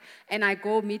fight and I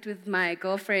go meet with my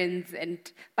girlfriends,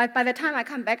 but by the time I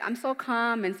come back, I'm so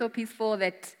calm and so peaceful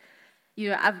that,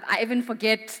 I even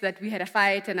forget that we had a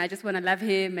fight, and I just want to love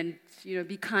him and,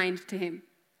 be kind to him.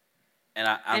 And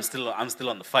I'm still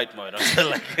on the fight mode. I'm still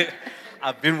like,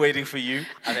 I've been waiting for you.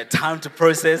 I've had time to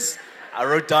process. I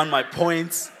wrote down my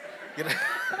points. And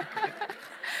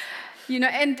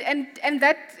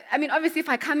that, obviously if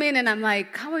I come in and I'm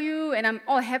like, how are you? And I'm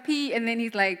all happy, and then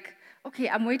he's like, okay,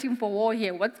 I'm waiting for war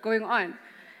here. What's going on?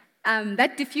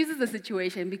 That diffuses the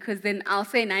situation, because then I'll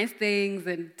say nice things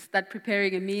and start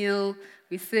preparing a meal.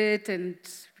 We sit and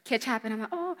catch up, and I'm like,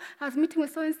 oh, I was meeting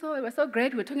with so-and-so. It was so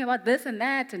great. We were talking about this and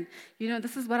that, and,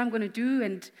 this is what I'm going to do,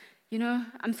 and,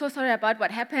 I'm so sorry about what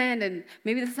happened, and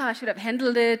maybe this is how I should have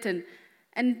handled it,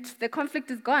 and the conflict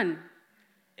is gone.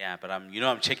 Yeah, but I'm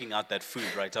checking out that food,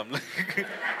 right? I'm like,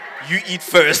 you eat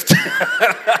first.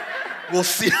 We'll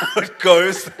see how it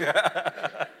goes.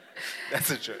 That's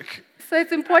a joke. So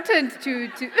it's important to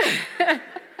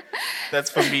That's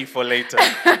for me for later.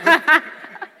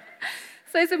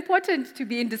 So it's important to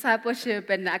be in discipleship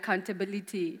and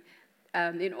accountability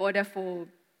in order for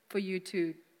you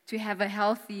to have a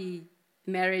healthy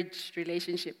marriage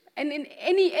relationship. And in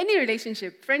any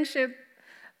relationship, friendship,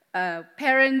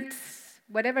 parents,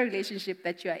 whatever relationship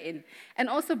that you are in. And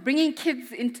also bringing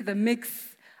kids into the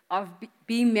mix of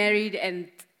being married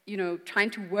and, trying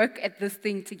to work at this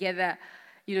thing together.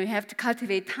 You have to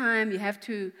cultivate time, you have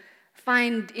to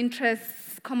find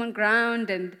interests, common ground,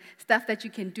 and stuff that you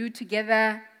can do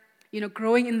together.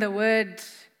 Growing in the Word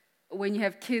when you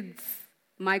have kids,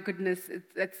 my goodness,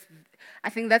 I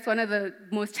think that's one of the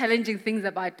most challenging things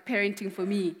about parenting for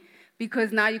me,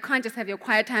 because now you can't just have your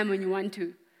quiet time when you want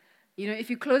to. If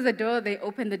you close the door, they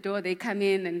open the door, they come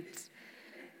in, and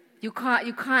you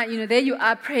can't, there you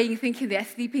are praying, thinking they're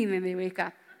sleeping, and then they wake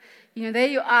up. There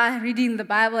you are reading the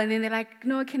Bible, and then they're like,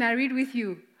 no, can I read with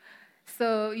you?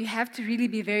 So you have to really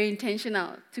be very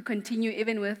intentional to continue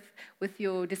even with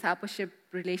your discipleship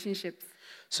relationships.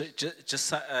 So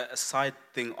just a side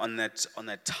thing on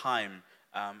that time,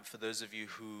 for those of you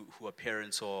who are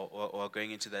parents or are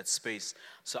going into that space.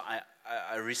 So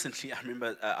I recently, I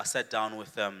remember I sat down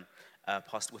with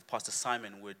Pastor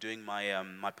Simon. We're doing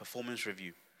my performance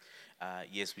review.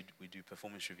 Yes, we do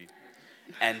performance review.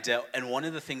 And one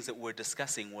of the things that we're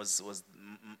discussing was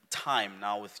time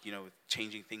now with with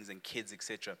changing things and kids,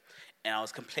 etc. And I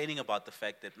was complaining about the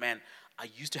fact that, man, I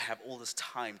used to have all this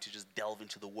time to just delve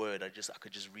into the Word. I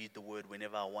could just read the Word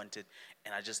whenever I wanted,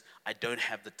 and I don't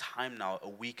have the time now. A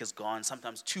week is gone,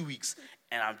 sometimes 2 weeks,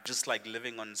 and I'm just like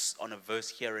living on a verse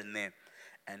here and there.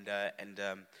 And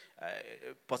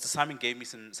Pastor Simon gave me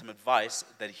some advice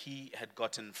that he had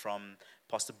gotten from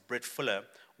Pastor Brett Fuller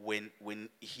when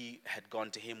he had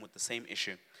gone to him with the same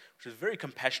issue, which was very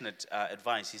compassionate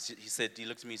advice. He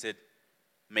looked at me and said,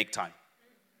 make time.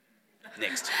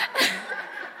 Next.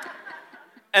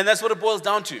 And that's what it boils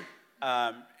down to.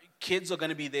 Kids are going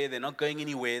to be there. They're not going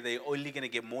anywhere. They're only going to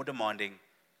get more demanding.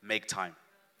 Make time.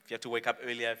 If you have to wake up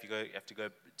earlier, if you have to go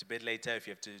to bed later, if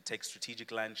you have to take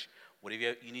strategic lunch,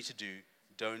 whatever you need to do,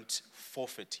 don't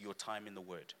forfeit your time in the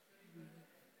Word.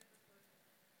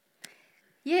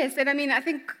 Yes, and I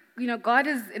think, God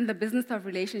is in the business of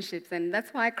relationships, and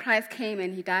that's why Christ came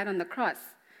and he died on the cross,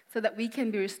 so that we can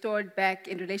be restored back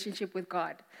in relationship with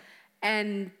God.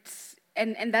 And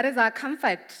that is our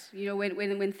comfort.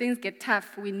 When things get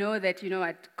tough, we know that,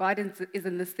 God is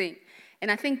in this thing. And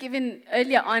I think even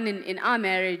earlier on in our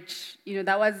marriage,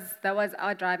 that was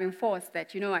our driving force,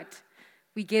 that,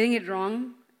 we're getting it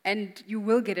wrong, and you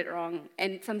will get it wrong.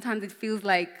 And sometimes it feels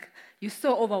like you're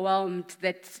so overwhelmed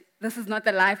that this is not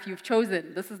the life you've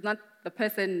chosen. This is not the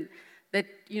person that,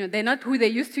 they're not who they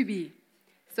used to be,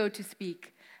 so to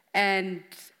speak. And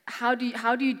how do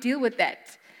you deal with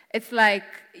that? It's like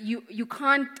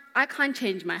I can't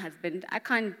change my husband.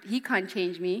 He can't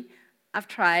change me. I've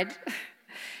tried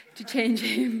to change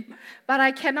him, but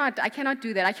I cannot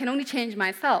do that. I can only change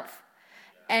myself.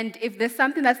 And if there's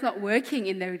something that's not working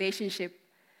in the relationship,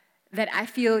 that I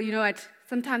feel,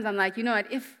 sometimes I'm like,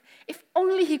 if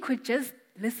only he could just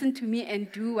listen to me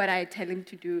and do what I tell him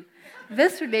to do,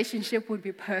 this relationship would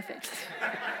be perfect.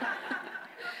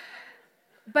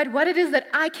 But what it is that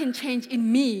I can change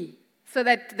in me so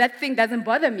that thing doesn't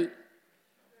bother me.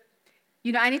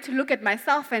 I need to look at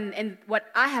myself and what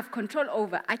I have control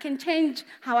over. I can change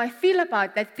how I feel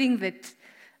about that thing that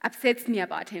upsets me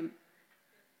about him.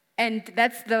 And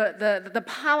that's the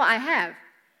power I have.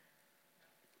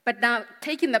 But now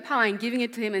taking the power and giving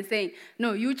it to him and saying,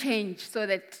 no, you change so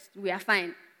that we are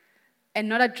fine, and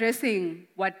not addressing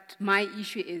what my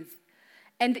issue is.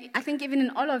 And I think even in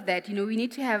all of that, we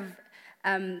need to have,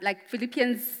 like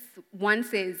Philippians 1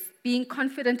 says, being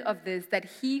confident of this, that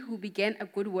he who began a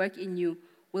good work in you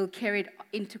will carry it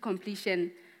into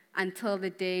completion until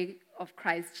the day of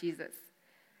Christ Jesus.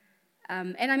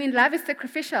 And I mean, love is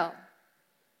sacrificial.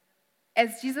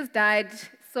 As Jesus died,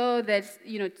 so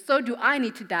do I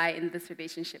need to die in this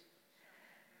relationship.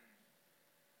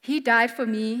 He died for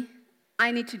me.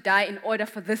 I need to die in order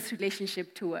for this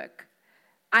relationship to work.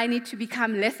 I need to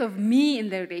become less of me in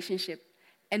the relationship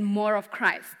and more of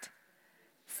Christ,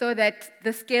 so that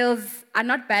the scales are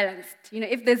not balanced.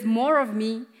 If there's more of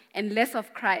me and less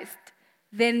of Christ,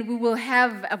 then we will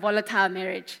have a volatile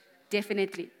marriage,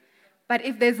 definitely. But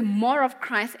if there's more of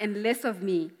Christ and less of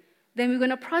me, then we're going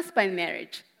to prosper in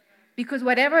marriage. Because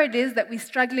whatever it is that we're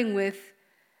struggling with,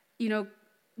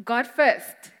 God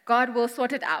first. God will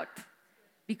sort it out.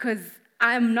 Because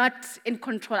I'm not in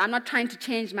control. I'm not trying to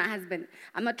change my husband.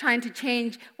 I'm not trying to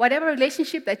change whatever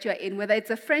relationship that you're in, whether it's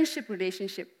a friendship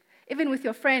relationship, even with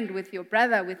your friend, with your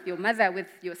brother, with your mother, with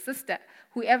your sister,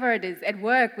 whoever it is, at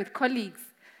work, with colleagues.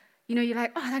 You're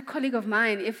like, oh, that colleague of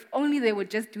mine, if only they would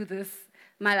just do this,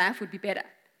 my life would be better.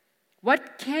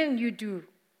 What can you do?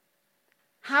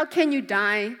 How can you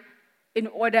die in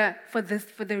order for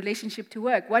the relationship to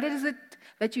work? What is it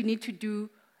that you need to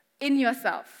do in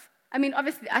yourself? I mean,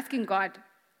 obviously asking God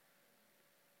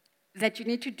that you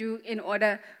need to do in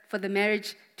order for the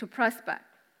marriage to prosper.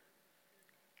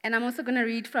 And I'm also going to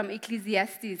read from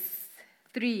Ecclesiastes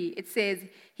 3. It says,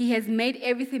 he has made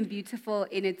everything beautiful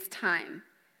in its time.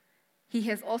 He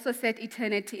has also set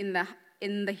eternity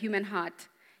in the human heart.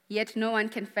 Yet no one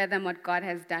can fathom what God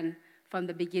has done from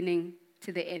the beginning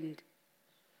to the end.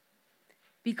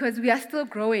 Because we are still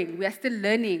growing, we are still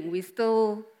learning, we're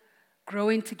still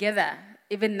growing together,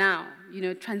 even now,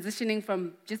 transitioning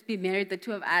from just being married, the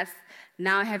two of us,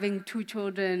 now having 2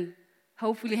 children,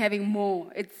 hopefully having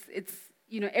more. It's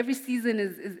every season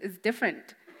is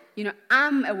different.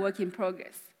 I'm a work in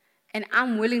progress, and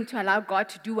I'm willing to allow God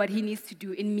to do what he needs to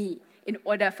do in me in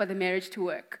order for the marriage to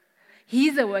work.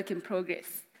 He's a work in progress.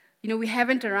 We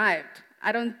haven't arrived.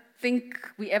 I don't think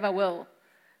we ever will.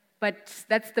 But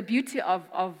that's the beauty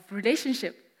of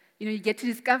relationship. You get to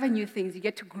discover new things, you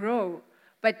get to grow.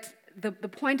 But the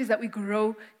point is that we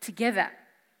grow together.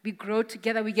 We grow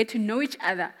together, we get to know each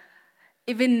other.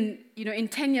 Even, in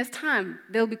 10 years' time,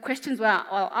 there'll be questions where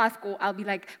I'll ask, or I'll be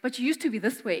like, but you used to be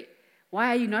this way. Why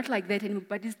are you not like that anymore?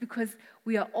 But it's because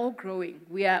we are all growing.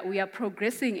 We are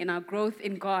progressing in our growth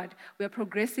in God. We are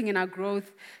progressing in our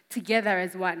growth together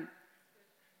as one.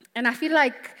 And I feel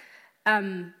like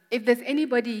if there's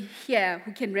anybody here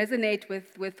who can resonate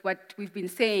with what we've been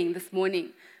saying this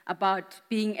morning about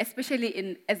being,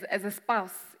 especially as a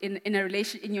spouse in your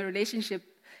relationship,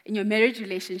 in your marriage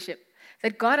relationship,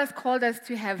 that God has called us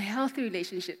to have healthy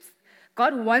relationships.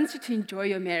 God wants you to enjoy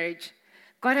your marriage.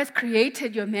 God has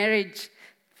created your marriage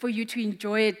for you to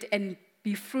enjoy it and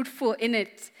be fruitful in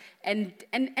it and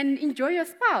enjoy your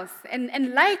spouse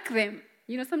and like them.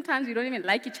 Sometimes we don't even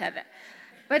like each other.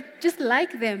 But just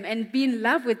like them and be in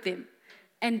love with them.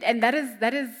 And that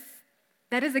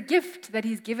is a gift that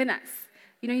he's given us.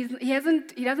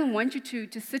 He doesn't want you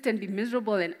to sit and be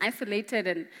miserable and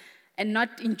isolated and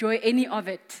not enjoy any of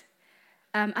it.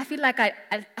 I feel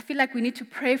like we need to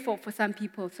pray for some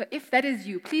people. So if that is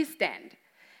you, please stand.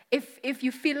 If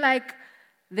you feel like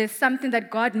there's something that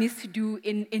God needs to do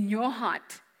in your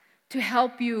heart to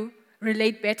help you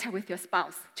relate better with your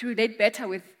spouse, to relate better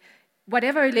with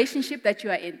whatever relationship that you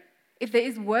are in, if there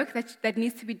is work that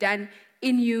needs to be done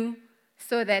in you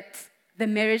so that the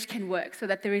marriage can work, so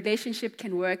that the relationship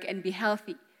can work and be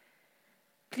healthy,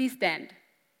 please stand.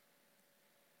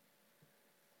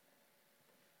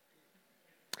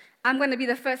 I'm going to be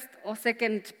the first or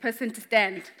second person to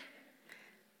stand.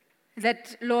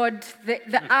 That, Lord, there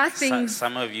are things...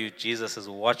 Some of you, Jesus is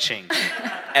watching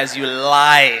as you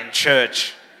lie in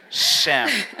church. Shame.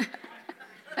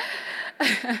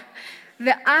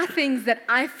 There are things that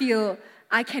I feel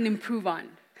I can improve on.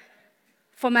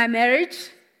 For my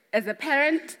marriage, as a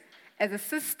parent, as a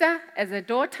sister, as a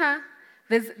daughter,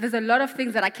 there's a lot of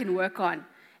things that I can work on.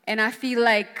 And I feel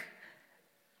like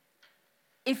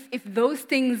if those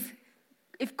things,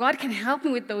 if God can help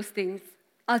me with those things,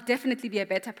 I'll definitely be a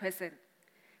better person.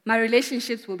 My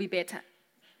relationships will be better.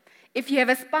 If you have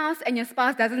a spouse and your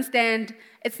spouse doesn't stand,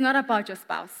 it's not about your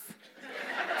spouse.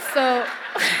 So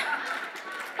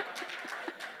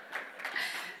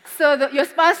your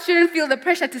spouse shouldn't feel the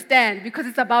pressure to stand because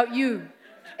it's about you.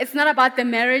 It's not about the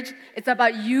marriage, it's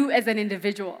about you as an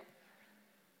individual.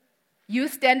 You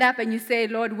stand up and you say,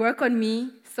 Lord, work on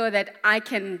me so that I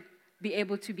can be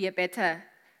able to be a better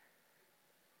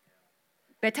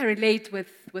better relate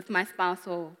with my spouse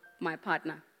or my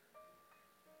partner.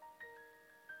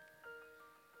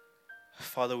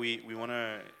 Father, we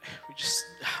just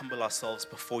humble ourselves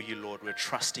before you, Lord. We're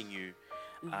trusting you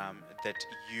that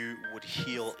you would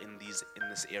heal in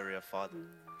this area, Father.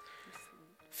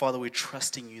 Father, we're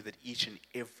trusting you that each and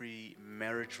every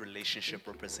marriage relationship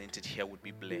represented here would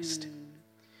be blessed.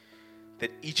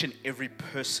 That each and every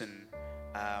person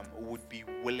would be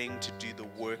willing to do the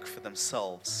work for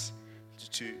themselves,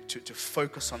 to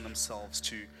focus on themselves,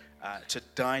 to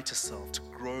die to self, to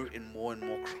grow in more and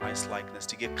more Christ-likeness,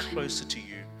 to get closer to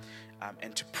you,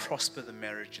 and to prosper the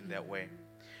marriage in that way.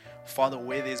 Father,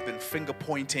 where there's been finger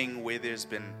pointing, where there's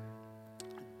been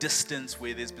distance,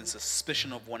 where there's been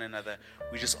suspicion of one another,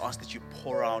 we just ask that you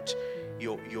pour out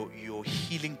your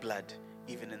healing blood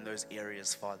even in those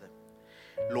areas, Father.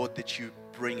 Lord, that you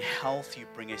bring health, you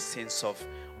bring a sense of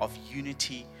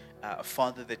unity,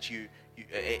 Father, that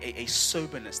a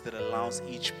soberness that allows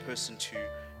each person to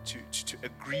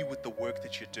agree with the work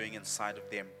that you're doing inside of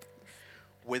them.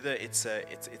 Whether it's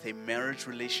a marriage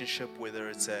relationship, whether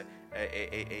it's a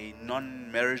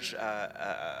non-marriage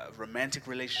romantic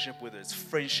relationship, whether it's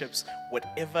friendships,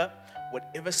 whatever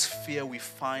sphere we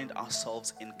find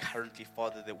ourselves in currently,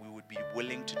 Father, that we would be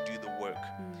willing to do the work,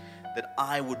 that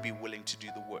I would be willing to do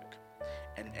the work,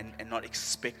 and not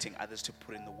expecting others to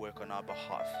put in the work on our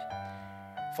behalf.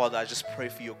 Father, I just pray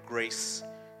for your grace,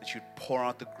 that you'd pour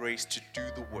out the grace to do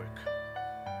the work,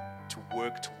 to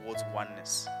work towards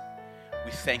oneness.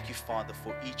 We thank you, Father,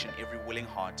 for each and every willing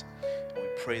heart, and we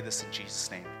pray this in Jesus'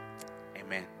 name.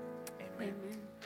 Amen. Amen. Amen.